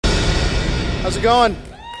How's it going?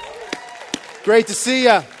 Great to see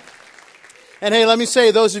you. And hey, let me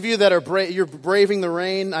say, those of you that are you're braving the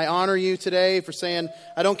rain, I honor you today for saying,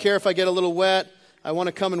 I don't care if I get a little wet. I want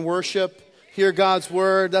to come and worship, hear God's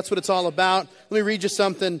word. That's what it's all about. Let me read you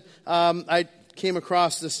something. I came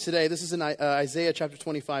across this today. This is in Isaiah chapter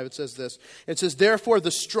 25. It says this. It says, therefore the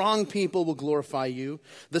strong people will glorify you.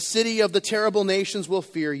 The city of the terrible nations will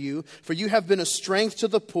fear you. For you have been a strength to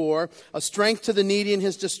the poor, a strength to the needy in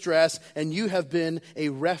his distress, and you have been a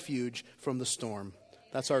refuge from the storm.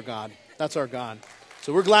 That's our God. That's our God.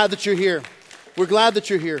 So we're glad that you're here. We're glad that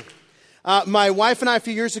you're here. My wife and I, a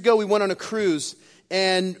few years ago, we went on a cruise.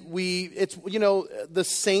 And it's the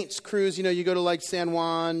Saints cruise, you go to like San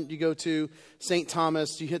Juan, you go to St.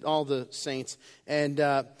 Thomas, you hit all the saints. And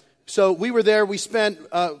so we were there, we spent,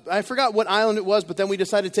 I forgot what island it was, but then we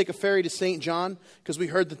decided to take a ferry to St. John because we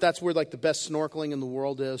heard that that's where like the best snorkeling in the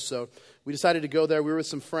world is. So we decided to go there, we were with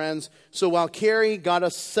some friends. So while Carrie got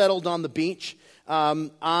us settled on the beach,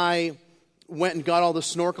 I went and got all the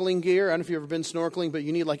snorkeling gear. I don't know if you've ever been snorkeling, but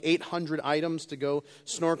you need like 800 items to go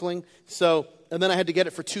snorkeling. And then I had to get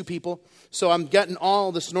it for 2 people. So I'm getting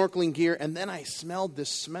all the snorkeling gear, and then I smelled this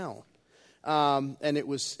smell. And it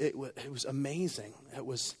was amazing. It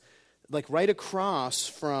was like right across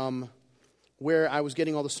from where I was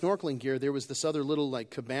getting all the snorkeling gear, there was this other little like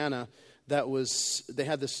cabana they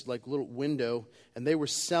had this like little window, and they were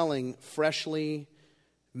selling freshly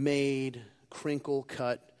made,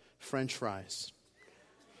 crinkle-cut French fries.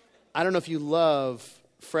 I don't know if you love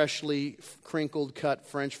freshly crinkled cut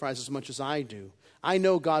French fries as much as I do. I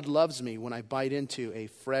know God loves me when I bite into a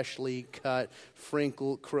freshly cut,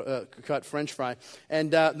 cut French fry.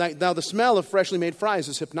 And now the smell of freshly made fries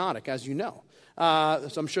is hypnotic, as you know.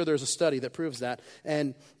 So I'm sure there's a study that proves that.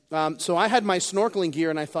 And so I had my snorkeling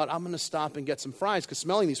gear, and I thought, I'm going to stop and get some fries, because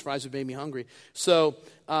smelling these fries would make me hungry. So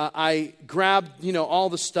I grabbed, all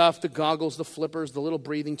the stuff, the goggles, the flippers, the little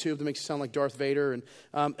breathing tube that makes you sound like Darth Vader.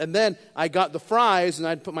 And then I got the fries, and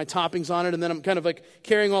I'd put my toppings on it, and then I'm kind of like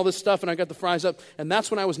carrying all this stuff, and I got the fries up. And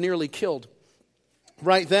that's when I was nearly killed.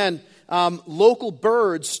 Right then, local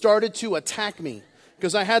birds started to attack me,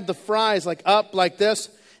 because I had the fries like up like this.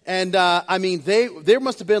 And, there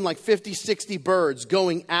must have been like 50, 60 birds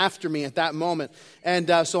going after me at that moment.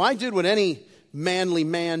 And so I did what any manly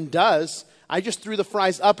man does. I just threw the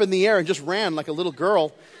fries up in the air and just ran like a little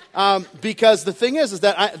girl. Because the thing is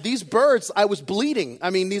that these birds, I was bleeding.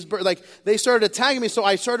 These birds, they started attacking me. So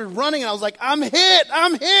I started running, and I was like, I'm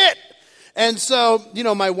hit. And so,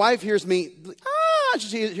 my wife hears me,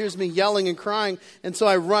 she hears me yelling and crying. And so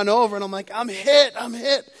I run over, and I'm like, I'm hit.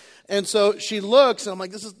 And so she looks, and I'm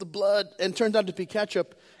like, this is the blood. And it turned out to be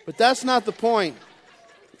ketchup. But that's not the point.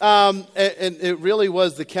 And it really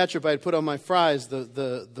was the ketchup I had put on my fries.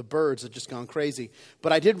 The birds had just gone crazy.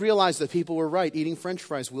 But I did realize that people were right. Eating French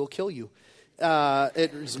fries will kill you.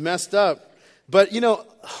 It was messed up. But,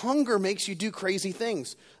 hunger makes you do crazy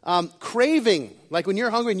things. Craving, like when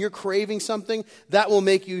you're hungry and you're craving something, that will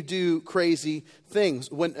make you do crazy things.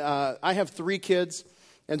 When I have 3 kids.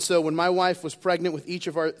 And so when my wife was pregnant with each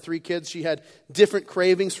of our 3 kids, she had different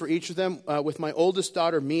cravings for each of them. With my oldest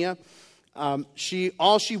daughter, Mia, all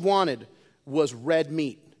she wanted was red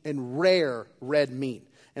meat, and rare red meat.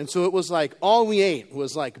 And so it was like all we ate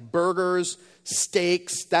was like burgers,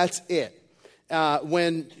 steaks, that's it.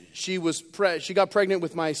 When she got pregnant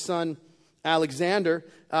with my son, Alexander,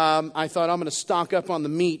 I thought I'm going to stock up on the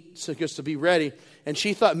meat just to be ready. And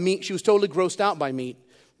she thought she was totally grossed out by meat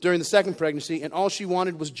during the second pregnancy, and all she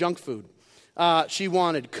wanted was junk food. She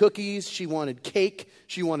wanted cookies, she wanted cake,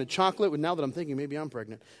 she wanted chocolate. Well, now that I'm thinking, maybe I'm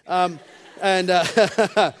pregnant.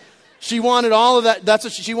 She wanted all of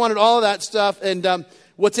that. She wanted all of that stuff. And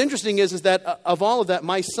what's interesting is that of all of that,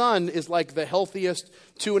 my son is like the healthiest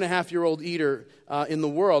 2.5-year-old eater in the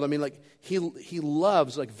world. He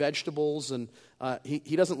loves like vegetables, and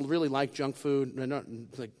he doesn't really like junk food.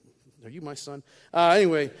 Are you my son?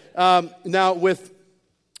 Anyway, now with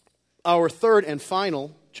our third and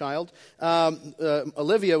final child,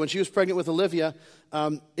 Olivia, when she was pregnant with Olivia,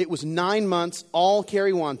 it was 9 months. All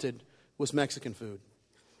Carrie wanted was Mexican food.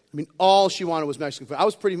 All she wanted was Mexican food.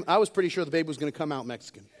 I was pretty sure the baby was going to come out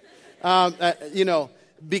Mexican.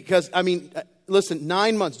 Because, listen,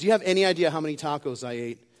 9 months. Do you have any idea how many tacos I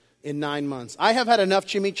ate in 9 months? I have had enough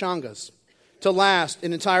chimichangas to last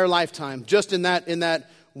an entire lifetime just in that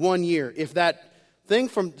 1 year. If that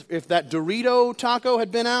Dorito taco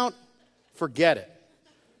had been out, forget it.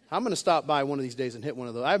 I'm going to stop by one of these days and hit one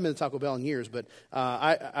of those. I haven't been to Taco Bell in years, but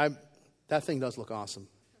that thing does look awesome.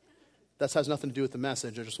 That has nothing to do with the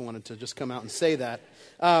message. I just wanted to come out and say that.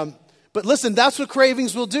 But listen, that's what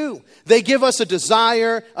cravings will do. They give us a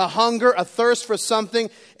desire, a hunger, a thirst for something,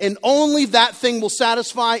 and only that thing will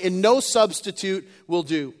satisfy, and no substitute will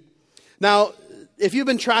do. Now, if you've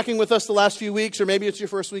been tracking with us the last few weeks, or maybe it's your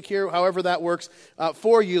first week here, however that works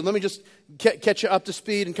for you, let me just catch you up to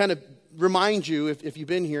speed and kind of remind you, if you've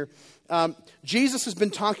been here. Jesus has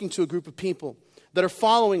been talking to a group of people that are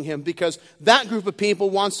following him because that group of people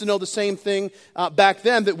wants to know the same thing back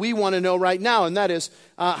then that we want to know right now, and that is,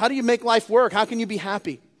 how do you make life work? How can you be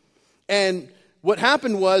happy? And what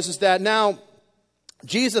happened is that now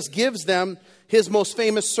Jesus gives them his most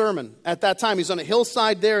famous sermon at that time. He's on a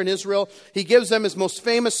hillside there in Israel. He gives them his most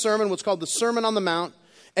famous sermon, what's called the Sermon on the Mount,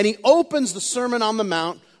 and he opens the Sermon on the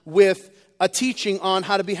Mount with a teaching on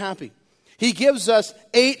how to be happy. He gives us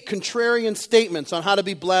 8 contrarian statements on how to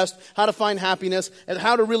be blessed, how to find happiness, and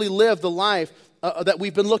how to really live the life that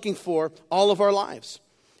we've been looking for all of our lives.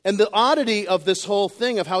 And the oddity of this whole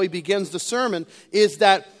thing of how he begins the sermon is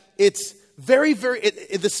that it's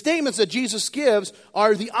the statements that Jesus gives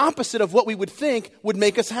are the opposite of what we would think would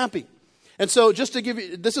make us happy. And so just to give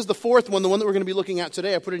you, this is the fourth one, the one that we're going to be looking at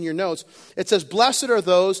today. I put it in your notes. It says, "Blessed are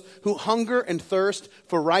those who hunger and thirst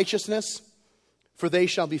for righteousness, for they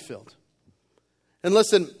shall be filled." And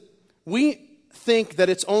listen, we think that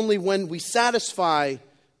it's only when we satisfy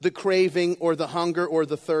the craving or the hunger or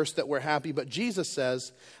the thirst that we're happy. But Jesus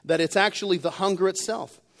says that it's actually the hunger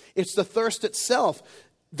itself. It's the thirst itself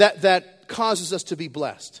that causes us to be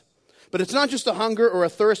blessed. But it's not just a hunger or a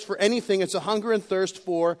thirst for anything. It's a hunger and thirst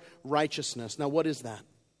for righteousness. Now, what is that?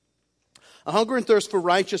 A hunger and thirst for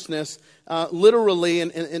righteousness, literally,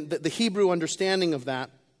 and the Hebrew understanding of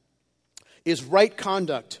that, is right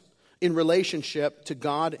conduct in relationship to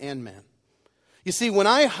God and man. You see, when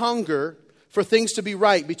I hunger for things to be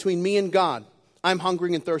right between me and God, I'm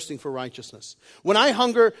hungering and thirsting for righteousness. When I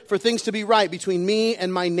hunger for things to be right between me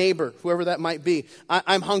and my neighbor, whoever that might be,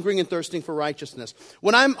 I'm hungering and thirsting for righteousness.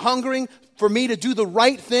 When I'm hungering for me to do the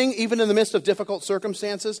right thing, even in the midst of difficult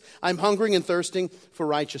circumstances, I'm hungering and thirsting for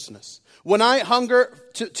righteousness. When I hunger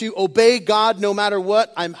to obey God no matter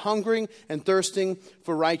what, I'm hungering and thirsting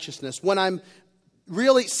for righteousness. When I'm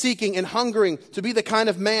really seeking and hungering to be the kind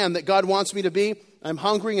of man that God wants me to be, I'm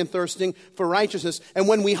hungering and thirsting for righteousness. And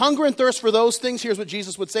when we hunger and thirst for those things, here's what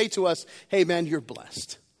Jesus would say to us. Hey man, you're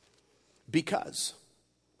blessed because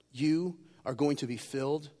you are going to be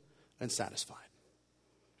filled and satisfied.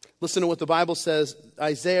 Listen to what the Bible says.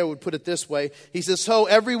 Isaiah would put it this way. He says, "So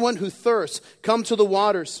everyone who thirsts, come to the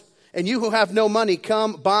waters. And you who have no money,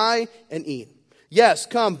 come buy and eat. Yes,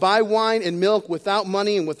 come buy wine and milk without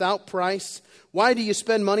money and without price. Why do you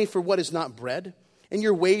spend money for what is not bread, and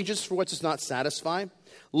your wages for what does not satisfy?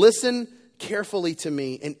 Listen carefully to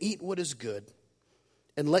me and eat what is good,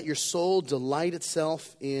 and let your soul delight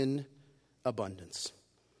itself in abundance."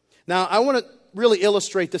 Now, I want to really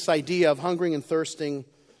illustrate this idea of hungering and thirsting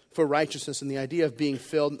for righteousness and the idea of being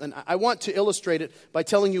filled. And I want to illustrate it by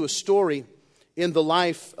telling you a story in the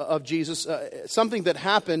life of Jesus, something that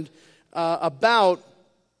happened about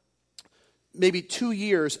maybe 2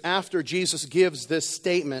 years after Jesus gives this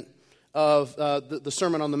statement of the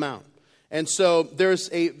Sermon on the Mount. And so there's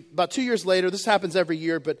about 2 years later, this happens every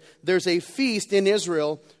year, but there's a feast in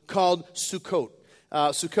Israel called Sukkot.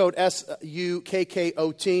 Sukkot,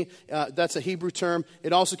 S-U-K-K-O-T, that's a Hebrew term.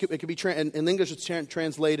 It could be, in English it's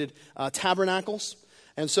translated tabernacles.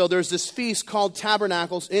 And so there's this feast called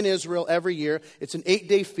Tabernacles in Israel every year. It's an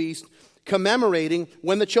 8-day feast commemorating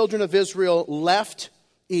when the children of Israel left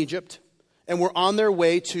Egypt and were on their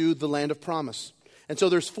way to the land of promise. And so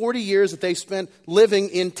there's 40 years that they spent living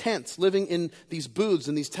in tents, living in these booths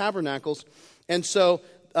and these tabernacles. And so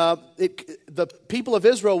the people of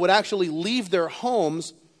Israel would actually leave their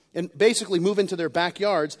homes and basically move into their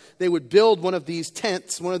backyards. They would build one of these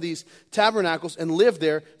tents, one of these tabernacles, and live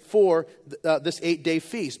there for this 8-day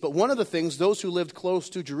feast. But one of the things, those who lived close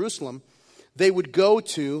to Jerusalem, they would go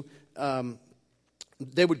to Jerusalem,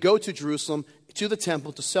 to the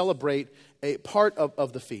temple, to celebrate a part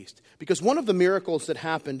of the feast. Because one of the miracles that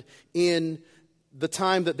happened in the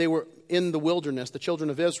time that they were in the wilderness, the children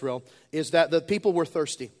of Israel, is that the people were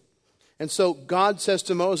thirsty. And so God says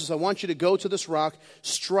to Moses, I want you to go to this rock,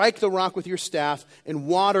 strike the rock with your staff, and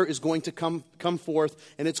water is going to come forth,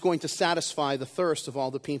 and it's going to satisfy the thirst of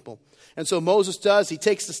all the people. And so Moses does. He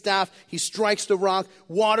takes the staff, he strikes the rock,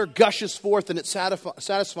 water gushes forth, and it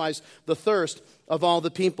satisfies the thirst of all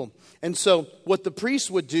the people. And so what the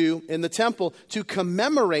priests would do in the temple to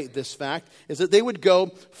commemorate this fact is that they would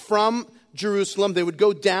go from Jerusalem, they would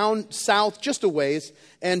go down south just a ways,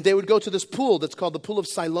 and they would go to this pool that's called the Pool of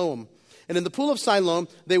Siloam. And in the pool of Siloam,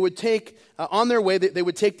 they would take, on their way, they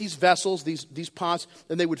would take these vessels, these pots,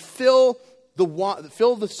 and they would fill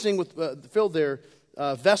their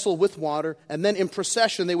vessel with water, and then in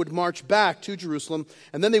procession they would march back to Jerusalem,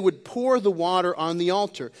 and then they would pour the water on the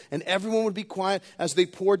altar. And everyone would be quiet as they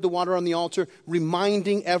poured the water on the altar,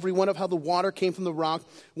 reminding everyone of how the water came from the rock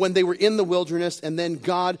when they were in the wilderness, and then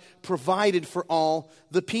God provided for all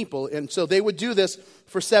the people. And so they would do this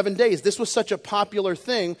for 7 days. This was such a popular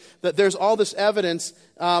thing that there's all this evidence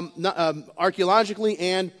archaeologically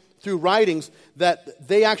and through writings that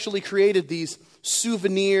they actually created these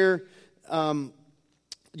souvenir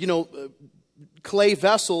clay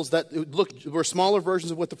vessels that were smaller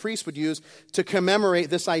versions of what the priests would use to commemorate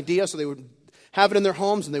this idea. So they would have it in their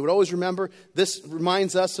homes, and they would always remember. This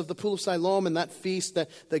reminds us of the pool of Siloam and that feast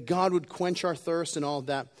that God would quench our thirst and all of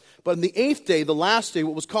that. But on the 8th day, the last day,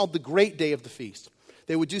 what was called the great day of the feast,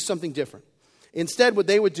 they would do something different. Instead, what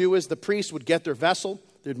they would do is the priests would get their vessel,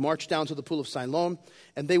 they'd march down to the pool of Siloam,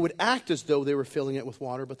 and they would act as though they were filling it with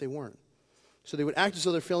water, but they weren't. So they would act as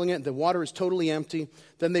though they're filling it. The water is totally empty.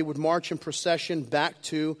 Then they would march in procession back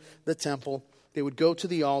to the temple. They would go to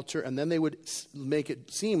the altar, and then they would make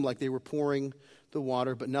it seem like they were pouring the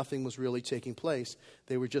water, but nothing was really taking place.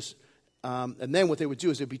 They were just, and then what they would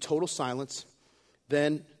do is there'd be total silence.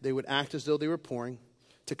 Then they would act as though they were pouring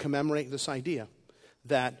to commemorate this idea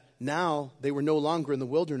that now they were no longer in the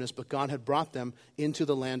wilderness, but God had brought them into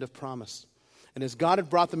the land of promise. And as God had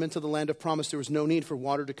brought them into the land of promise, there was no need for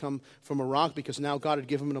water to come from a rock, because now God had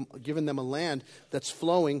given them a land that's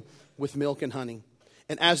flowing with milk and honey.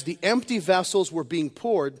 And as the empty vessels were being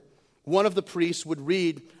poured, one of the priests would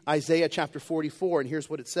read Isaiah chapter 44, and here's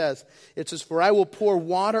what it says. It says, "For I will pour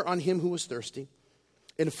water on him who is thirsty,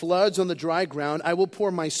 and floods on the dry ground. I will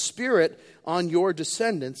pour my spirit on your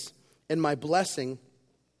descendants, and my blessing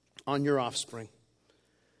on your offspring."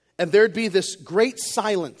 And there'd be this great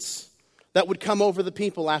silence that would come over the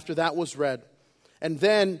people after that was read. And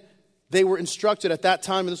then they were instructed at that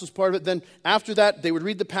time, and this was part of it, then after that they would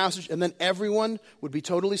read the passage, and then everyone would be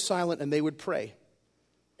totally silent, and they would pray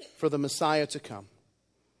for the Messiah to come.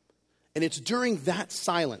 And it's during that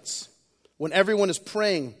silence, when everyone is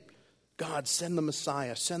praying, God, send the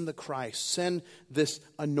Messiah, send the Christ, send this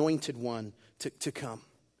anointed one to come.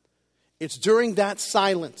 It's during that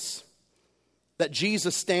silence that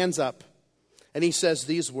Jesus stands up and he says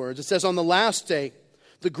these words. It says, "On the last day,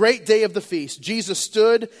 the great day of the feast, Jesus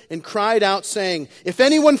stood and cried out, saying, 'If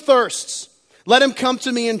anyone thirsts, let him come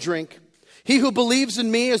to me and drink. He who believes in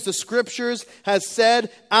me, as the scriptures has said,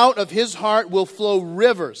 out of his heart will flow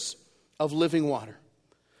rivers of living water.'"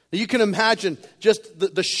 Now you can imagine just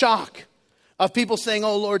the shock of people saying,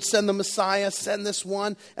 "Oh Lord, send the Messiah, send this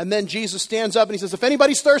one." And then Jesus stands up and he says, "If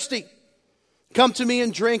anybody's thirsty, come to me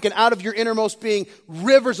and drink, and out of your innermost being,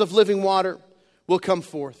 rivers of living water will come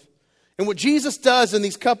forth." And what Jesus does in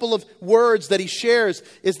these couple of words that he shares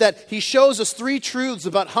is that he shows us 3 truths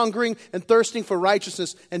about hungering and thirsting for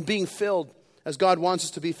righteousness and being filled as God wants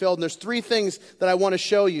us to be filled. And there's 3 things that I want to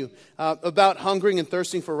show you about hungering and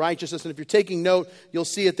thirsting for righteousness. And if you're taking note, you'll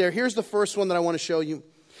see it there. Here's the first one that I want to show you,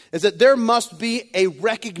 is that there must be a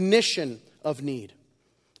recognition of need.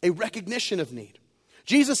 A recognition of need.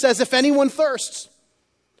 Jesus says, if anyone thirsts.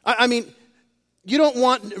 I mean, you don't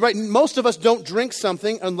want, right? Most of us don't drink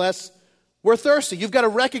something unless we're thirsty. You've got to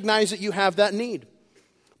recognize that you have that need.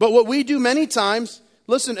 But what we do many times,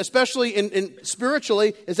 listen, especially in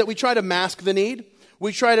spiritually, is that we try to mask the need.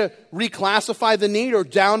 We try to reclassify the need or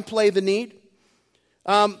downplay the need.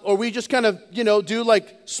 Or we just kind of, do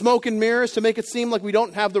like smoke and mirrors to make it seem like we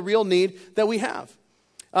don't have the real need that we have.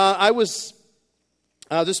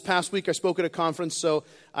 This past week I spoke at a conference, so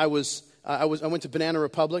I went to Banana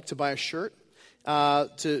Republic to buy a shirt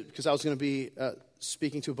because I was going to be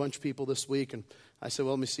speaking to a bunch of people this week, and I said,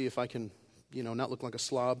 well, let me see if I can, not look like a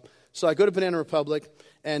slob. So I go to Banana Republic,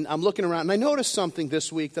 and I'm looking around, and I noticed something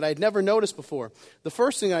this week that I had never noticed before. The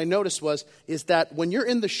first thing I noticed is that when you're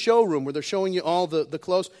in the showroom where they're showing you all the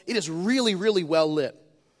clothes, it is really, really well lit.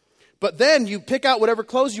 But then you pick out whatever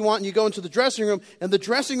clothes you want, and you go into the dressing room, and the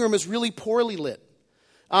dressing room is really poorly lit.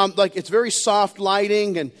 It's very soft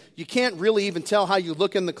lighting, and you can't really even tell how you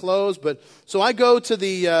look in the clothes. But so I go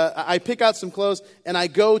to I pick out some clothes, and I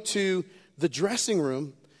go to the dressing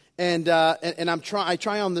room, and I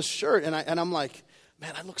try on this shirt, and I'm like,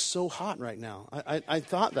 man, I look so hot right now. I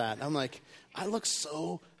thought that. I'm like, I look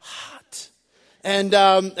so hot, and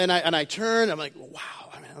I turn. I'm like, wow,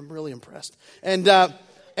 I'm really impressed. And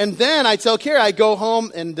then I tell Carrie, I go home,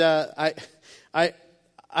 and I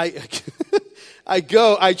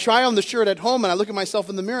try on the shirt at home, and I look at myself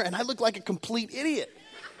in the mirror, and I look like a complete idiot.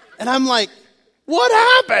 And I'm like, What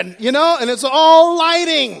happened? And it's all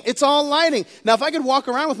lighting. It's all lighting. Now, if I could walk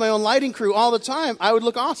around with my own lighting crew all the time, I would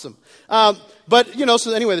look awesome. So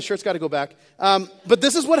anyway, the shirt's got to go back. But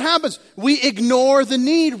this is what happens. We ignore the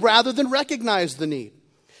need rather than recognize the need.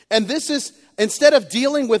 And this is, instead of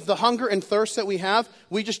dealing with the hunger and thirst that we have,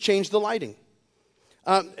 we just change the lighting.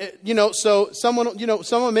 So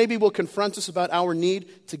someone maybe will confront us about our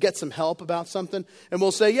need to get some help about something. And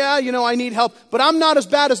we'll say, yeah, I need help, but I'm not as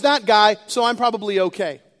bad as that guy, so I'm probably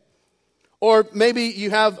okay. Or maybe you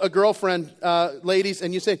have a girlfriend, ladies,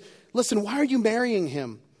 and you say, listen, why are you marrying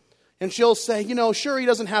him? And she'll say, sure he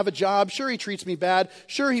doesn't have a job, sure he treats me bad,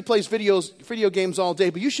 sure he plays video games all day,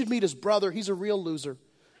 but you should meet his brother, he's a real loser.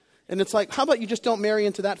 And it's like, how about you just don't marry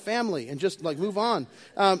into that family and just move on?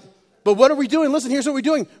 But what are we doing? Listen, here's what we're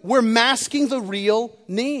doing. We're masking the real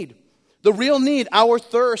need. The real need, our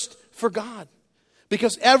thirst for God.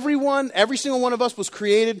 Because every single one of us was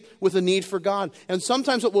created with a need for God. And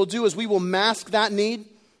sometimes what we'll do is we will mask that need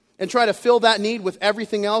and try to fill that need with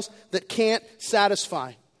everything else that can't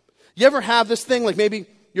satisfy. You ever have this thing, like maybe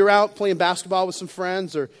you're out playing basketball with some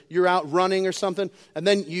friends or you're out running or something, and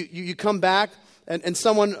then you come back and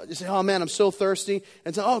someone, you say, oh man, I'm so thirsty.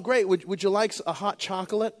 And say, oh great, would you like a hot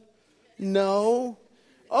chocolate? No.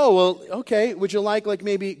 Oh, well, okay. Would you like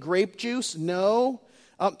maybe grape juice? No.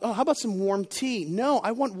 How about some warm tea? No,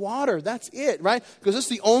 I want water. That's it, right? Because it's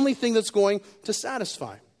the only thing that's going to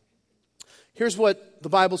satisfy. Here's what the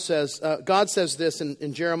Bible says. God says this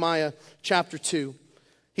in Jeremiah chapter 2.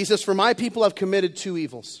 He says, for my people have committed two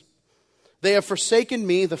evils. They have forsaken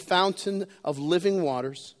me, the fountain of living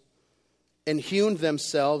waters, and hewn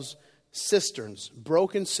themselves cisterns,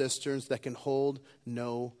 broken cisterns that can hold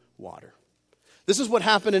no water. This is what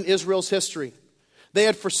happened in Israel's history. They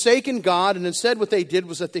had forsaken God, and instead what they did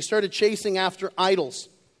was that they started chasing after idols.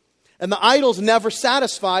 And the idols never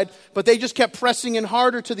satisfied, but they just kept pressing in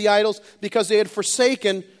harder to the idols because they had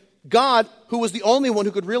forsaken God, who was the only one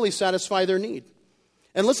who could really satisfy their need.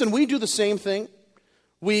 And listen, we do the same thing.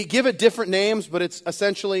 We give it different names, but it's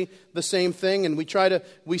essentially the same thing. And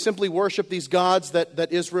we simply worship these gods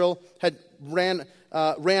that Israel had ran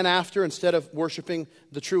after instead of worshiping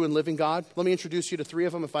the true and living God. Let me introduce you to three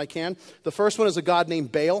of them if I can. The first one is a god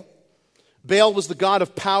named Baal. Baal was the god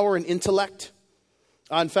of power and intellect.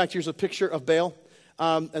 In fact, here's a picture of Baal.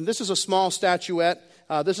 And this is a small statuette.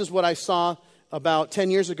 This is what I saw about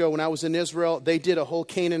 10 years ago when I was in Israel. They did a whole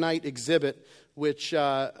Canaanite exhibit, which,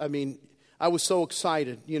 I was so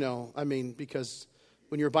excited, because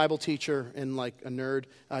when you're a Bible teacher and like a nerd,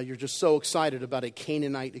 you're just so excited about a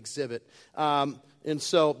Canaanite exhibit.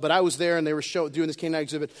 But I was there and they were doing this Canaanite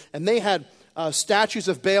exhibit, and they had statues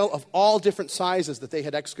of Baal of all different sizes that they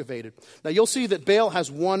had excavated. Now you'll see that Baal has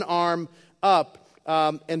one arm up,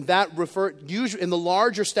 and that usually in the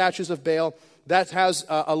larger statues of Baal, that has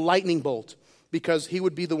a lightning bolt, because he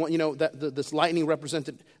would be the one, this lightning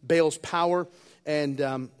represented Baal's power,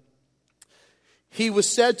 and he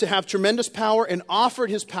was said to have tremendous power and offered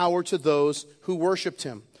his power to those who worshiped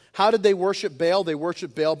him. How did they worship Baal? They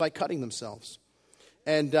worshiped Baal by cutting themselves.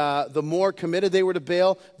 And the more committed they were to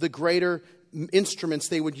Baal, the greater instruments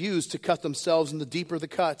they would use to cut themselves, and the deeper the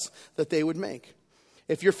cuts that they would make.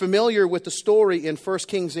 If you're familiar with the story in 1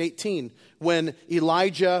 Kings 18, when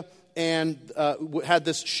Elijah had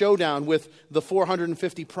this showdown with the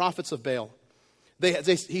 450 prophets of Baal,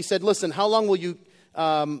 he said, listen, how long will you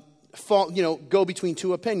go between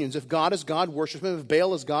two opinions? If God is God, worship him. If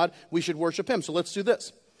Baal is God, we should worship him. So let's do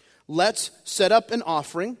this. Let's set up an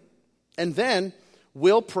offering, and then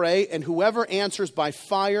we'll pray, and whoever answers by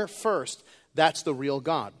fire first, that's the real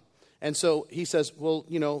God. And so he says, well,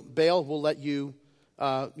 Baal, we'll let you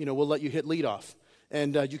hit lead off,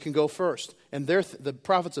 and you can go first. And the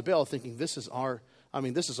prophets of Baal are thinking, this is our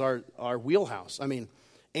wheelhouse.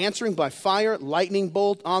 Answering by fire, lightning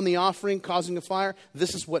bolt on the offering, causing a fire,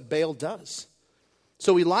 this is what Baal does.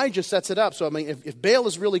 So Elijah sets it up. So, if Baal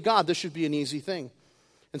is really God, this should be an easy thing.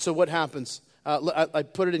 And so what happens? I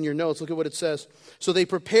put it in your notes. Look at what it says. So they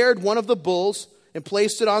prepared one of the bulls and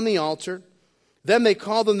placed it on the altar. Then they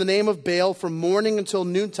called on the name of Baal from morning until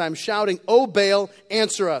noontime, shouting, "O Baal,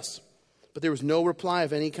 answer us." But there was no reply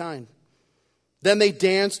of any kind. Then they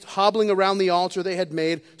danced, hobbling around the altar they had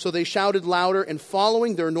made, so they shouted louder, and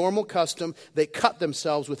following their normal custom, they cut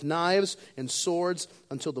themselves with knives and swords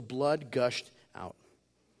until the blood gushed out.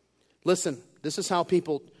 Listen, this is how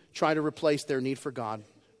people try to replace their need for God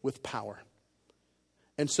with power.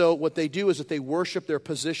 And so what they do is that they worship their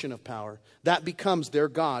position of power. That becomes their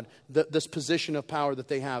God, this position of power that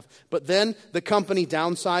they have. But then the company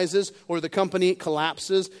downsizes, or the company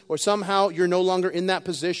collapses, or somehow you're no longer in that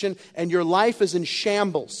position and your life is in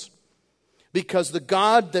shambles. because the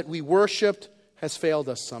God that we worshiped has failed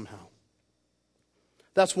us somehow.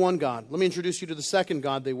 That's one God. Let me introduce you to the second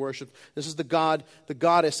God they worshiped. This is the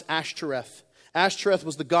goddess Ashtoreth. Ashtoreth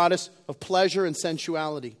was the goddess of pleasure and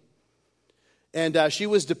sensuality. And she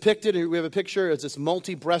was depicted, and we have a picture, as this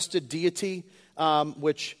multi-breasted deity,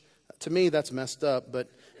 which to me that's messed up, but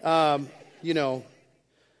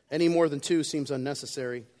any more than two seems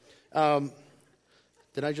unnecessary. Did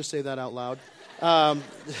I just say that out loud?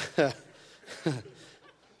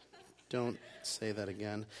 Don't say that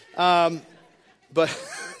again. But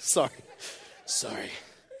sorry.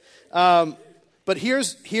 But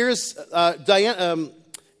here's Diana.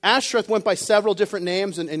 Ashtoreth went by several different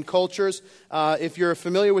names in cultures. If you're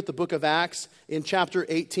familiar with the book of Acts, in chapter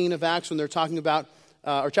 18 of Acts, when they're talking about,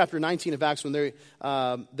 or chapter 19 of Acts, when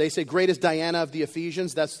they say, "Great is Diana of the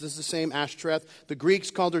Ephesians," this is the same Ashtoreth. The Greeks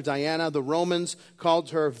called her Diana. The Romans called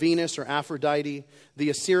her Venus or Aphrodite. The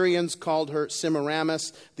Assyrians called her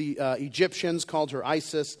Semiramis. The Egyptians called her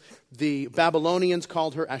Isis. The Babylonians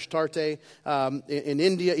called her Ashtarte. In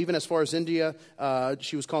India, even as far as India,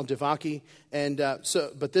 she was called Devaki. And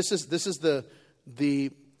but this is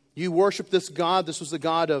the you worship this God. This was the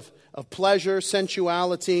God of pleasure,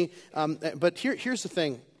 sensuality. But here's the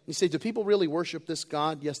thing. You say, do people really worship this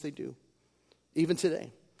God? Yes, they do. Even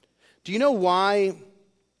today. Do you know why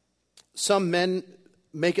some men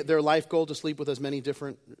make it their life goal to sleep with as many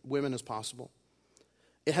different women as possible?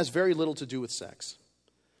 It has very little to do with sex.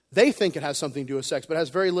 They think it has something to do with sex, but it has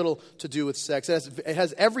very little to do with sex. It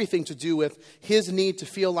has everything to do with his need to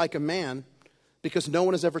feel like a man, because no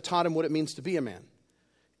one has ever taught him what it means to be a man.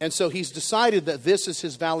 And so he's decided that this is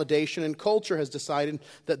his validation, and culture has decided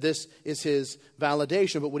that this is his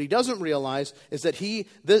validation. But what he doesn't realize is that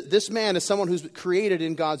this man is someone who's created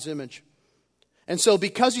in God's image. And so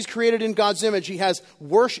because he's created in God's image, he has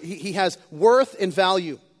worth and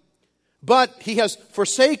value. But he has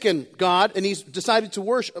forsaken God, and he's decided to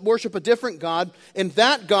worship a different God. And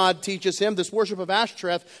that God teaches him, this worship of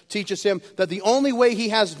Ashtoreth teaches him, that the only way he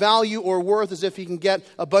has value or worth is if he can get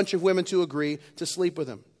a bunch of women to agree to sleep with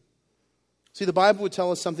him. See, the Bible would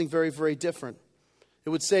tell us something very, very different. It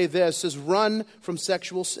would say this, it says, "Run from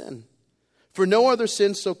sexual sin. For no other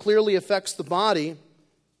sin so clearly affects the body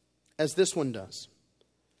as this one does.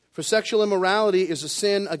 For sexual immorality is a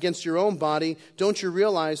sin against your own body. Don't you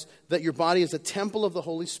realize that your body is a temple of the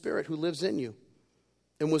Holy Spirit who lives in you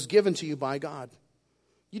and was given to you by God?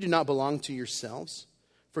 You do not belong to yourselves,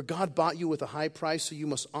 for God bought you with a high price, so you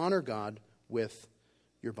must honor God with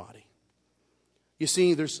your body." You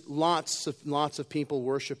see, there's lots of people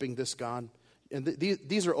worshiping this God. And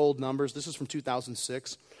these are old numbers. This is from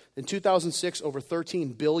 2006. In 2006, over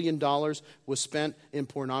 $13 billion was spent in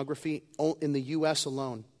pornography in the U.S.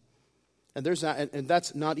 alone. And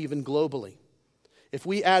that's not even globally. If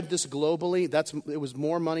we add this globally, it was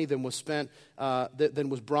more money than was spent, than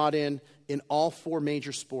was brought in all four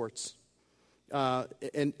major sports.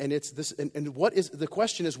 And it's this. And the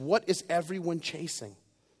question is, what is everyone chasing?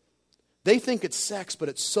 They think it's sex, but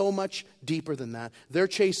it's so much deeper than that. They're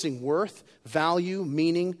chasing worth, value,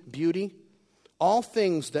 meaning, beauty, all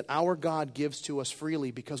things that our God gives to us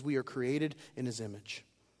freely because we are created in his image.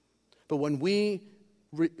 But when we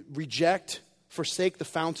reject, forsake the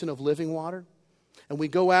fountain of living water, and we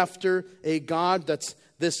go after a God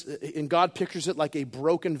and God pictures it like a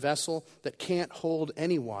broken vessel that can't hold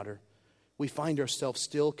any water, we find ourselves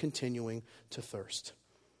still continuing to thirst.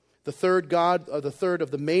 The third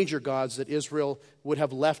of the major gods that Israel would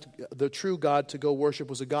have left the true God to go worship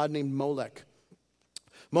was a god named Molech.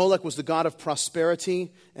 Molech was the god of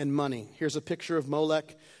prosperity and money. Here's a picture of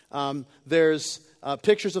Molech. There's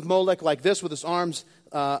pictures of Molech like this with his arms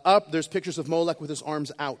up. There's pictures of Molech with his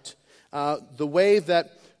arms out. The way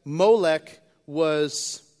that Molech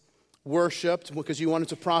was worshipped, because you wanted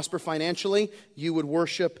to prosper financially, you would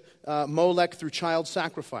worship Molech through child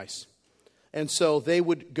sacrifice. And so they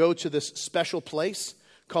would go to this special place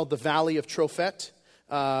called the Valley of Tophet,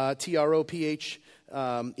 Trophet.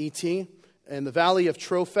 And the Valley of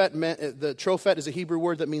Tophet, the Tophet is a Hebrew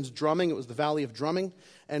word that means drumming. It was the Valley of Drumming.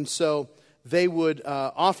 And so they would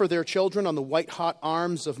offer their children on the white-hot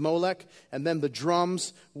arms of Molech, and then the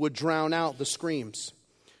drums would drown out the screams.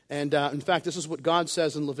 And in fact, this is what God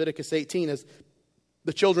says in Leviticus 18, as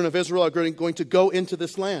the children of Israel are going to go into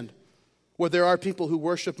this land where there are people who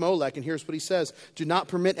worship Molech. And here's what he says: "Do not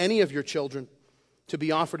permit any of your children to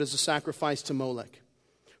be offered as a sacrifice to Molech,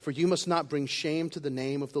 for you must not bring shame to the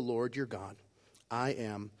name of the Lord your God. I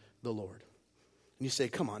am the Lord." And you say,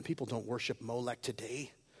 come on, people don't worship Molech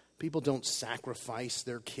today. People don't sacrifice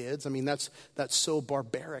their kids. I mean, that's so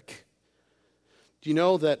barbaric. Do you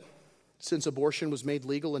know that since abortion was made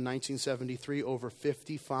legal in 1973, over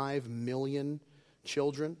 55 million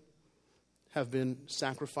children have been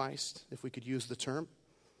sacrificed, if we could use the term.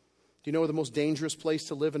 Do you know where the most dangerous place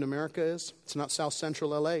to live in America is? It's not South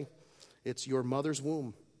Central LA. It's your mother's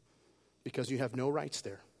womb, because you have no rights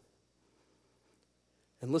there.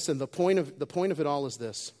 And listen, the point of it all is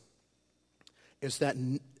this, is that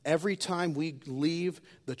every time we leave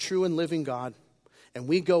the true and living God and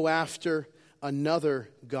we go after another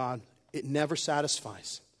God, it never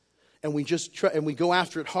satisfies. And we just try, and we go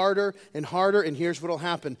after it harder and harder, and here's what will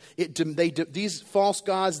happen. These false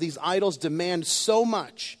gods, these idols demand so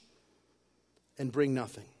much and bring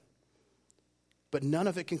nothing. But none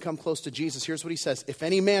of it can come close to Jesus. Here's what he says. If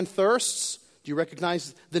any man thirsts, do you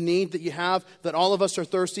recognize the need that you have? That all of us are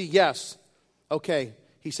thirsty? Yes. Okay.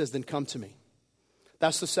 He says, then come to me.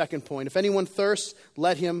 That's the second point. If anyone thirsts,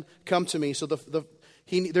 let him come to me. So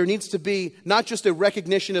there needs to be not just a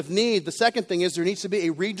recognition of need. The second thing is there needs to be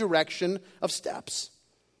a redirection of steps.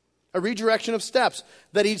 A redirection of steps.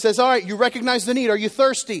 That he says, all right, you recognize the need. Are you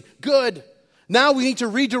thirsty? Good. Now we need to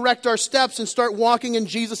redirect our steps and start walking in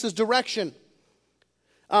Jesus' direction.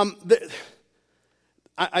 As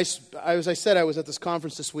I said, I was at this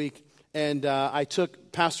conference this week, and I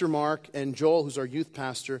took Pastor Mark and Joel, who's our youth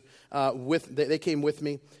pastor, they came with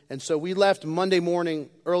me. And so we left Monday morning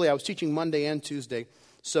early. I was teaching Monday and Tuesday.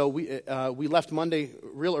 So we left Monday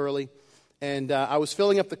real early, and I was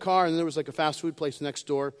filling up the car, and there was like a fast food place next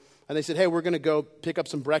door. And they said, hey, we're going to go pick up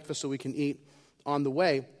some breakfast so we can eat on the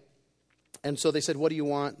way. And so they said, what do you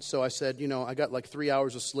want? So I said, I got like 3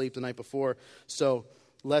 hours of sleep the night before. So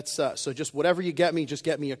so just whatever you get me, just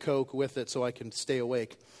get me a Coke with it so I can stay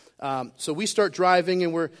awake. So we start driving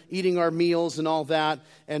and we're eating our meals and all that.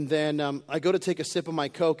 And then I go to take a sip of my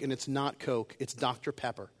Coke, and it's not Coke. It's Dr.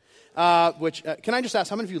 Pepper. Can I just ask,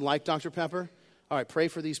 how many of you like Dr. Pepper? All right, pray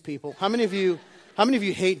for these people. How many of you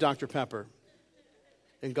hate Dr. Pepper?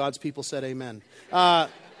 And God's people said amen.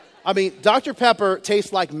 Dr. Pepper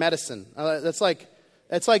tastes like medicine.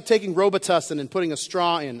 It's like taking Robitussin and putting a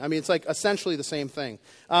straw in. It's like essentially the same thing.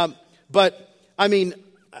 I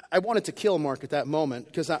wanted to kill Mark at that moment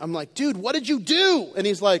because I'm like, dude, what did you do? And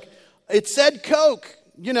he's like, it said Coke,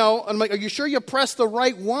 I'm like, are you sure you pressed the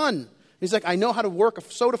right one? He's like, I know how to work a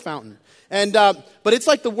soda fountain. And but it's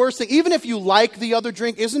like the worst thing. Even if you like the other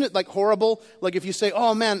drink, isn't it like horrible? Like if you say,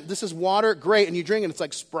 oh man, this is water, great, and you drink it, it's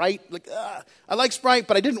like Sprite. Like, I like Sprite,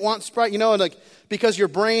 but I didn't want Sprite, and like because your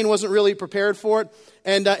brain wasn't really prepared for it.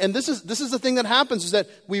 And this is the thing that happens, is that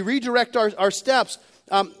we redirect our steps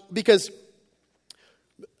because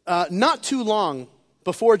not too long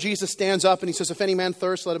before Jesus stands up and he says, if any man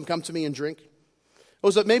thirsts, let him come to me and drink. It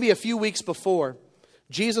was maybe a few weeks before,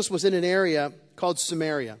 Jesus was in an area called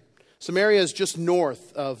Samaria. Samaria is just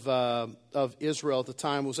north of Israel at the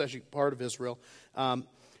time. It was actually part of Israel.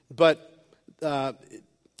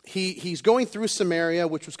 He's going through Samaria,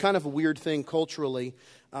 which was kind of a weird thing culturally.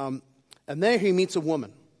 And there he meets a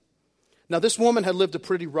woman. Now, this woman had lived a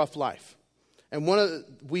pretty rough life. And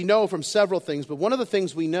we know from several things, but one of the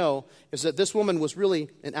things we know is that this woman was really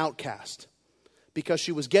an outcast because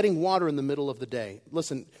she was getting water in the middle of the day.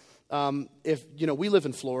 Listen, we live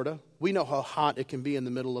in Florida, we know how hot it can be in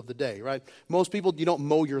the middle of the day, right? Most people, you don't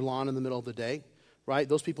mow your lawn in the middle of the day, right?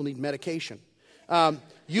 Those people need medication.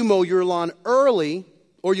 You mow your lawn early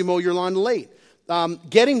or you mow your lawn late.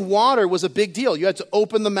 Getting water was a big deal. You had to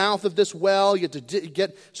open the mouth of this well. You had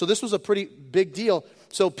to so this was a pretty big deal.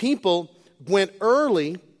 So people went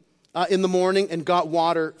early in the morning and got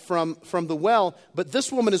water from the well. But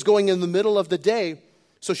this woman is going in the middle of the day.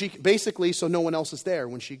 So so no one else is there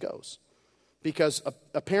when she goes. Because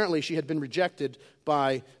apparently she had been rejected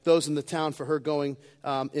by those in the town for her going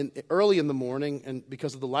early in the morning, and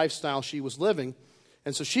because of the lifestyle she was living.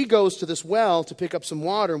 And so she goes to this well to pick up some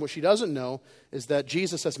water, and what she doesn't know is that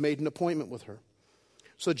Jesus has made an appointment with her.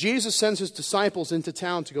 So Jesus sends his disciples into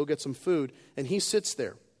town to go get some food, and he sits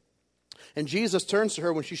there. And Jesus turns to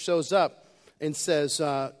her when she shows up and says,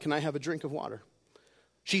 can I have a drink of water?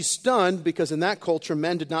 She's stunned because in that culture,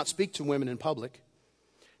 men did not speak to women in public.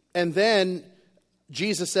 And then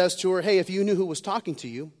Jesus says to her, hey, if you knew who was talking to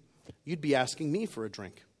you, you'd be asking me for a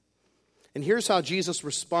drink. And here's how Jesus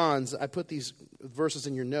responds. I put these verses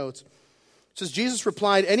in your notes. It says, Jesus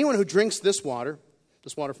replied, anyone who drinks this water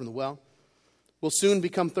from the well, will soon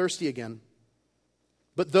become thirsty again.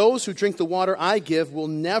 But those who drink the water I give will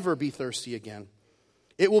never be thirsty again.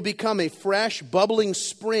 It will become a fresh, bubbling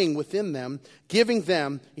spring within them, giving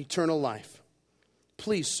them eternal life.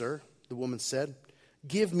 Please, sir, the woman said,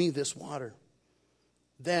 give me this water.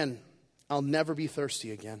 Then I'll never be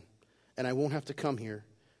thirsty again, and I won't have to come here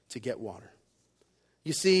to get water.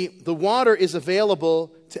 You see, the water is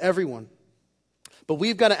available to everyone. But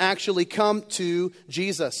we've got to actually come to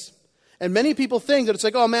Jesus. And many people think that it's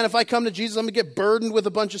like, oh man, if I come to Jesus, I'm going to get burdened with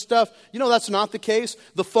a bunch of stuff. You know, that's not the case.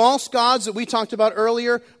 The false gods that we talked about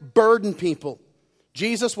earlier burden people.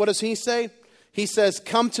 Jesus, what does he say? He says,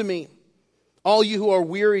 come to me, all you who are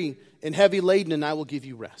weary and heavy laden, and I will give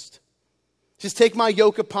you rest. Just take my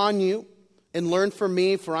yoke upon you and learn from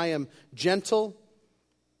me, for I am gentle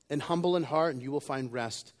and humble in heart, and you will find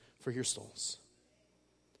rest for your souls.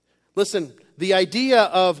 Listen, the idea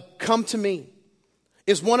of come to me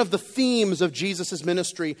is one of the themes of Jesus'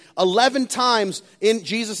 ministry. 11 times in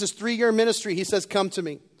Jesus' 3-year ministry, he says, come to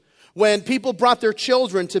me. When people brought their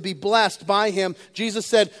children to be blessed by him, Jesus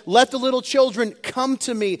said, let the little children come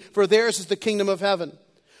to me, for theirs is the kingdom of heaven.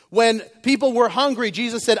 When people were hungry,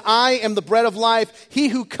 Jesus said, I am the bread of life. He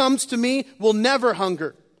who comes to me will never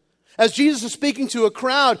hunger. As Jesus is speaking to a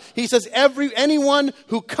crowd, he says, anyone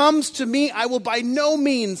who comes to me, I will by no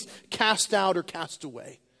means cast out or cast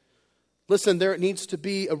away. Listen, there needs to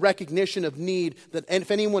be a recognition of need that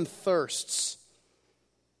if anyone thirsts,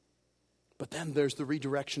 but then there's the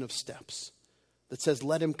redirection of steps that says,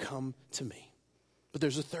 let him come to me. But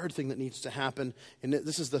there's a third thing that needs to happen, and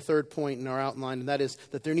this is the third point in our outline, and that is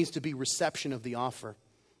that there needs to be reception of the offer.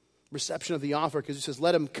 Reception of the offer, because he says,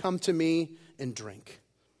 let him come to me and drink.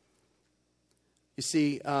 You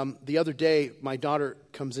see, the other day, my daughter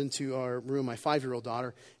comes into our room, my 5-year-old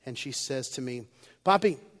daughter, and she says to me,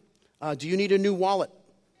 Papi, do you need a new wallet?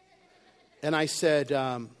 And I said,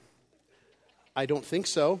 I don't think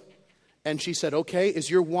so. And she said, okay, is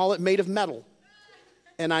your wallet made of metal?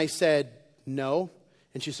 And I said, no.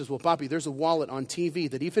 And she says, well, Papi, there's a wallet on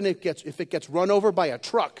TV that even if it gets run over by a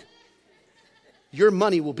truck, your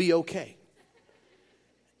money will be okay.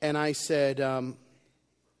 And I said,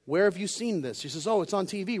 where have you seen this? She says, oh, it's on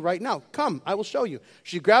TV right now. Come, I will show you.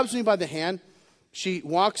 She grabs me by the hand. She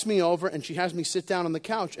walks me over and she has me sit down on the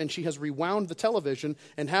couch, and she has rewound the television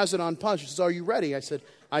and has it on pause. She says, are you ready? I said,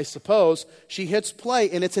 I suppose. She hits play,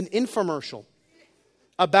 and it's an infomercial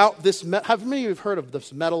about this. How many of you have heard of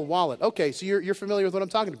this metal wallet? Okay, so you're familiar with what I'm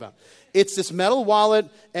talking about. It's this metal wallet,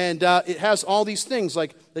 and it has all these things,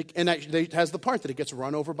 it has the part that it gets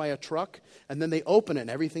run over by a truck, and then they open it, and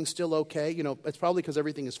everything's still okay. You know, it's probably because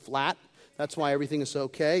everything is flat. That's why everything is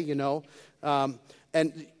okay, you know.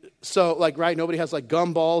 And so, right, nobody has,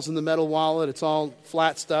 gumballs in the metal wallet. It's all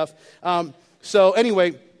flat stuff. So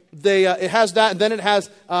anyway, it has that, and then it has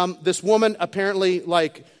this woman apparently,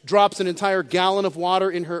 drops an entire gallon of water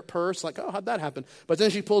in her purse. Oh, how'd that happen? But then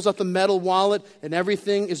she pulls out the metal wallet, and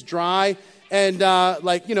everything is dry. And,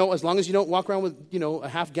 as long as you don't walk around with, a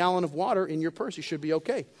half gallon of water in your purse, you should be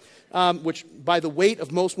okay. Which, by the weight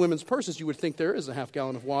of most women's purses, you would think there is a half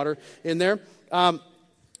gallon of water in there.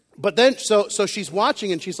 But then, so she's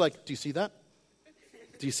watching, and she's like, do you see that?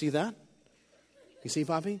 Do you see that? You see,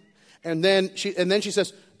 Papi? And then she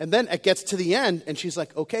says, and then it gets to the end, and she's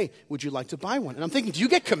like, okay, would you like to buy one? And I'm thinking, do you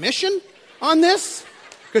get commission on this?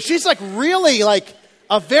 Because she's really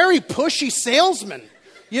a very pushy salesman,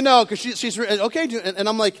 because she's okay. And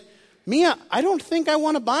I'm like, Mia, I don't think I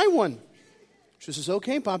want to buy one. She says,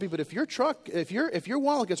 okay, Papi, but if your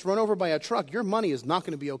wallet gets run over by a truck, your money is not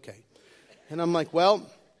going to be okay. And I'm like, well,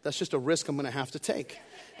 that's just a risk I'm going to have to take.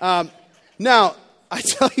 Now, I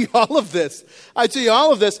tell you all of this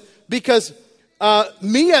because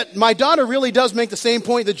Mia, my daughter, really does make the same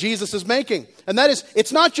point that Jesus is making. And that is,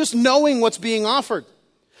 it's not just knowing what's being offered.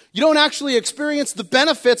 You don't actually experience the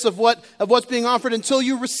benefits of what's being offered until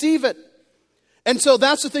you receive it. And so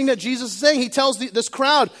that's the thing that Jesus is saying. He tells this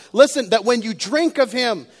crowd, listen, that when you drink of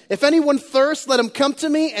him, if anyone thirsts, let him come to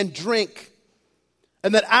me and drink.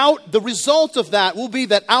 And that the result of that will be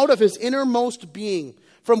that out of his innermost being,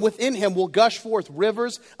 from within him will gush forth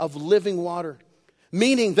rivers of living water.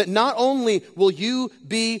 Meaning that not only will you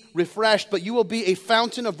be refreshed, but you will be a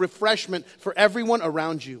fountain of refreshment for everyone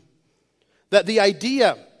around you. That the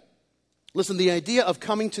idea of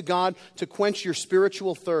coming to God to quench your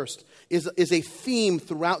spiritual thirst is a theme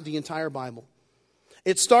throughout the entire Bible.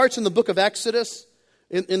 It starts in the book of Exodus,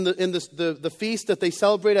 in the feast that they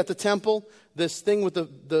celebrate at the temple, this thing with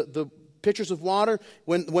the pitchers of water,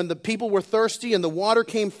 when the people were thirsty and the water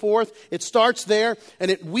came forth. It starts there,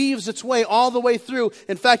 and it weaves its way all the way through.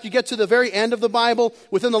 In fact, you get to the very end of the Bible,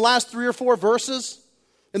 within the last 3 or 4 verses,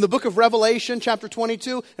 in the book of Revelation, chapter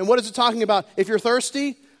 22. And what is it talking about? If you're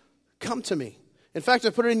thirsty, come to me. In fact, I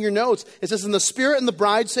put it in your notes. It says, and the Spirit and the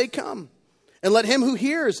bride say, come. And let him who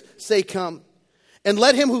hears say, come. And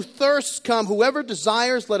let him who thirsts come. Whoever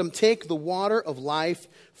desires, let him take the water of life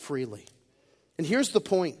freely. And here's the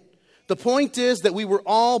point. The point is that we were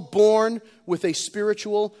all born with a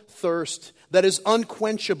spiritual thirst that is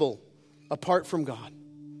unquenchable apart from God.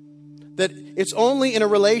 That it's only in a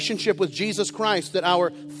relationship with Jesus Christ that our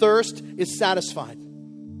thirst is satisfied.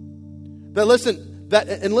 That listen,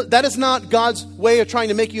 that is not God's way of trying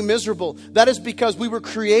to make you miserable. That is because we were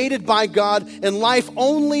created by God, and life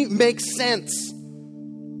only makes sense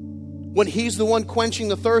when He's the one quenching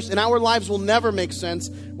the thirst, and our lives will never make sense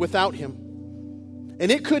without Him.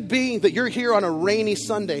 And it could be that you're here on a rainy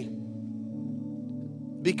Sunday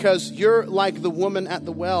because you're like the woman at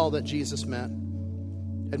the well that Jesus met.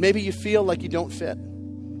 And maybe you feel like you don't fit.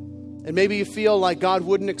 And maybe you feel like God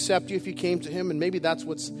wouldn't accept you if you came to Him, and maybe that's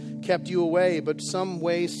what's kept you away. But some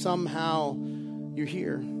way, somehow, you're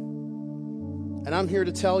here. And I'm here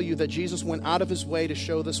to tell you that Jesus went out of His way to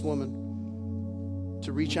show this woman,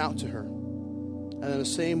 to reach out to her. And in the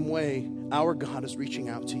same way, our God is reaching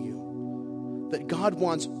out to you. That God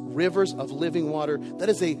wants rivers of living water. That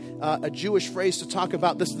is a Jewish phrase to talk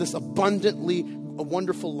about this abundantly a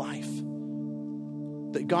wonderful life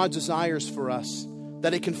that God desires for us.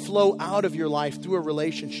 That it can flow out of your life through a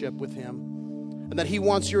relationship with Him. And that He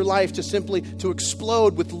wants your life to simply to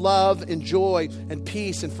explode with love and joy and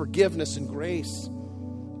peace and forgiveness and grace.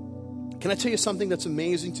 Can I tell you something that's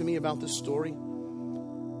amazing to me about this story?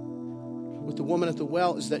 With the woman at the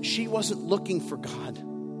well is that she wasn't looking for God.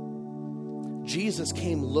 Jesus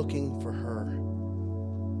came looking for her.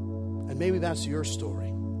 And maybe that's your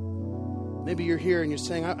story. Maybe you're here and you're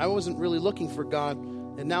saying, I wasn't really looking for God.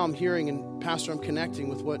 And now I'm hearing, and Pastor, I'm connecting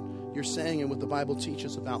with what you're saying and what the Bible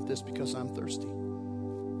teaches about this because I'm thirsty.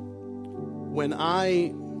 When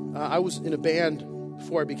I was in a band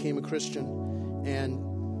before I became a Christian,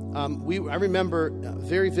 and I remember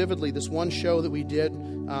very vividly this one show that we did.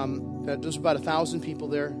 There was about 1,000 people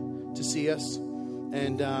there to see us.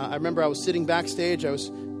 And I remember I was sitting backstage. I was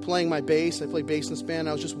playing my bass. I play bass in this band.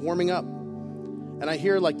 I was just warming up. And I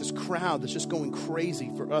hear like this crowd that's just going crazy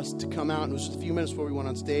for us to come out. And it was just a few minutes before we went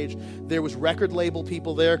on stage. There was record label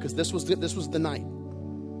people there because this was the night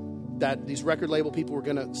that these record label people were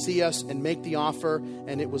going to see us and make the offer.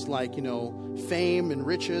 And it was like, fame and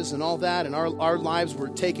riches and all that. And our lives were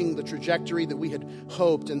taking the trajectory that we had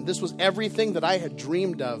hoped. And this was everything that I had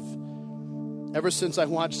dreamed of ever since I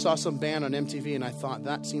saw some band on MTV. And I thought,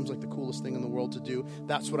 that seems like the coolest thing in the world to do.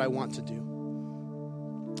 That's what I want to do.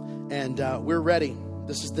 And we're ready.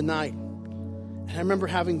 This is the night. And I remember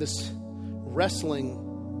having this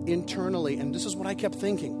wrestling internally. And this is what I kept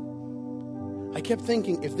thinking. I kept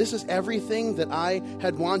thinking, if this is everything that I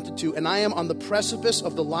had wanted to, and I am on the precipice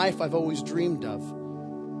of the life I've always dreamed of,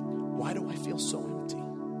 why do I feel so empty?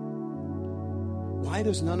 Why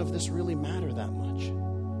does none of this really matter that much?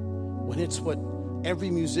 When it's what every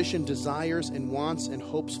musician desires and wants and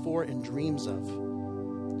hopes for and dreams of.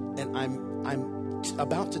 And I'm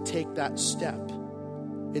about to take that step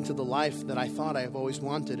into the life that I thought I have always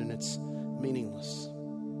wanted, and it's meaningless.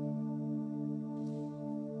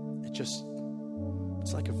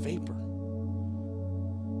 It's like a vapor.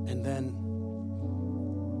 And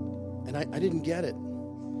I didn't get it.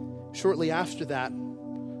 Shortly after that,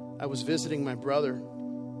 I was visiting my brother.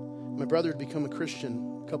 My brother had become a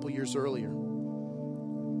Christian a couple years earlier.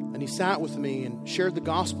 And he sat with me and shared the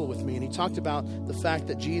gospel with me. And he talked about the fact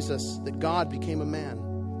that God became a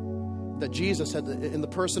man. That Jesus had, in the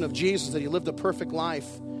person of Jesus, that He lived a perfect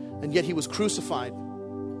life. And yet He was crucified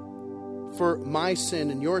for my sin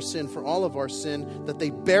and your sin, for all of our sin. That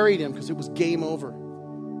they buried Him because it was game over.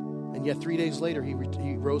 And yet 3 days later, He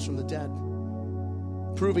rose from the dead.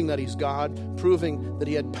 Proving that He's God. Proving that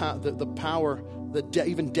He had the power that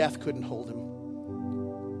even death couldn't hold Him.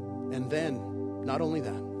 And then, not only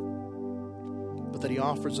that, but that He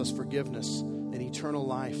offers us forgiveness and eternal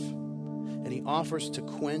life. And He offers to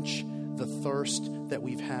quench the thirst that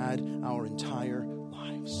we've had our entire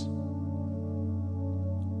lives.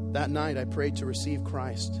 That night, I prayed to receive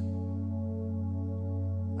Christ.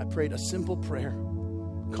 I prayed a simple prayer,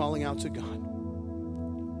 calling out to God.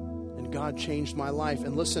 And God changed my life.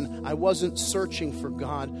 And listen, I wasn't searching for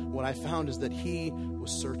God. What I found is that He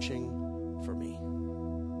was searching for me.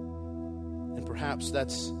 And perhaps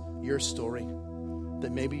that's your story.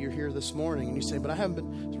 That maybe you're here this morning and you say, but I haven't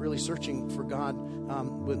been really searching for God.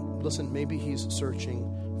 But listen, maybe He's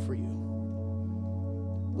searching for you.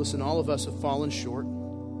 Listen, all of us have fallen short.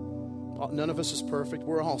 None of us is perfect.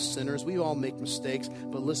 We're all sinners. We all make mistakes.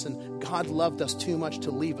 But listen, God loved us too much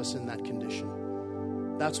to leave us in that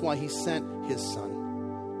condition. That's why He sent His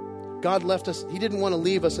Son. God left us. He didn't want to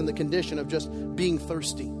leave us in the condition of just being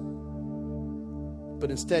thirsty.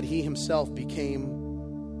 But instead, He Himself became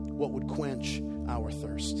what would quench our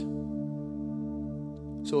thirst.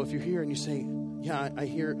 So if you're here and you say, yeah, I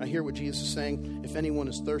hear what Jesus is saying. If anyone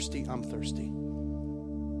is thirsty, I'm thirsty.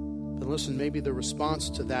 Then listen, maybe the response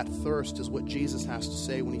to that thirst is what Jesus has to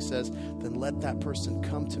say when he says, then let that person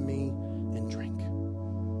come to me and drink.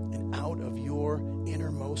 And out of your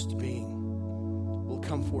innermost being will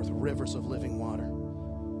come forth rivers of living water.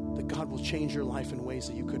 That God will change your life in ways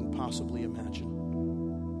that you couldn't possibly imagine.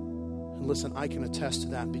 And listen, I can attest to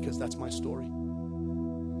that because that's my story.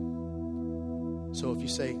 So if you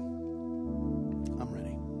say, I'm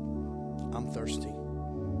ready, I'm thirsty,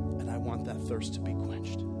 and I want that thirst to be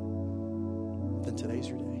quenched, then today's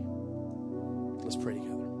your day. Let's pray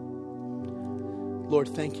together. Lord,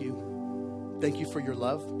 thank you. Thank you for your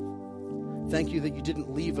love. Thank you that you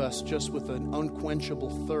didn't leave us just with an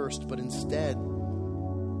unquenchable thirst, but instead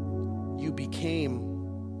you became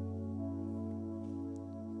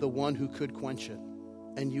the one who could quench it.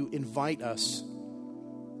 And you invite us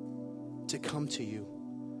to come to you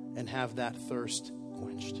and have that thirst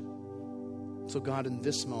quenched. So God, in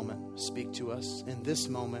this moment, speak to us. In this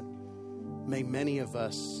moment, may many of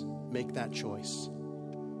us make that choice.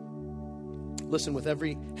 Listen, with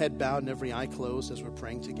every head bowed and every eye closed as we're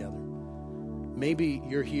praying together, maybe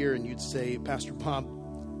you're here and you'd say, Pastor Bob,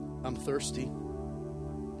 I'm thirsty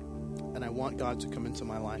and I want God to come into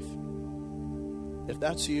my life. If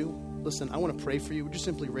that's you, listen, I want to pray for you. Would you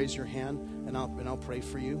simply raise your hand and I'll pray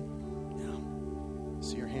for you? Yeah.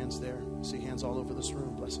 See your hands there. See hands all over this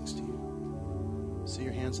room. Blessings to you. See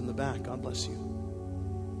your hands in the back. God bless you.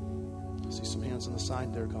 See some hands on the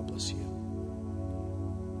side there. God bless you.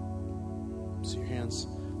 See your hands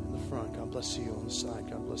in the front. God bless you. On the side.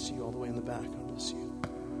 God bless you. All the way in the back. God bless you.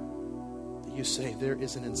 You say, there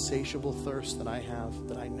is an insatiable thirst that I have,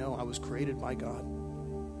 that I know I was created by God,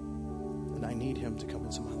 and I need him to come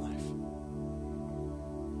into my life.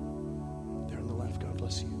 There on the left, God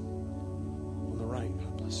bless you. On the right,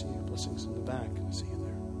 God bless you. Blessings in the back. I see you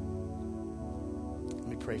there. Let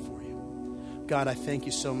me pray for you. God, I thank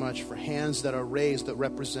you so much for hands that are raised that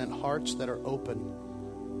represent hearts that are open.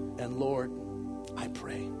 And Lord, I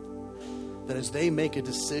pray that as they make a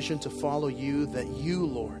decision to follow you, that you,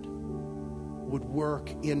 Lord, would work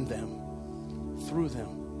in them, through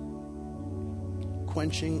them,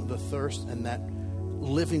 quenching the thirst, and that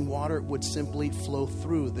living water would simply flow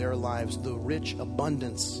through their lives, the rich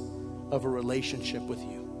abundance of a relationship with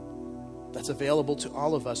you that's available to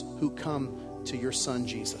all of us who come to your Son,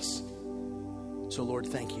 Jesus. So, Lord,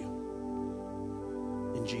 thank you.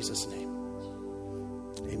 In Jesus' name,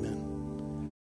 amen.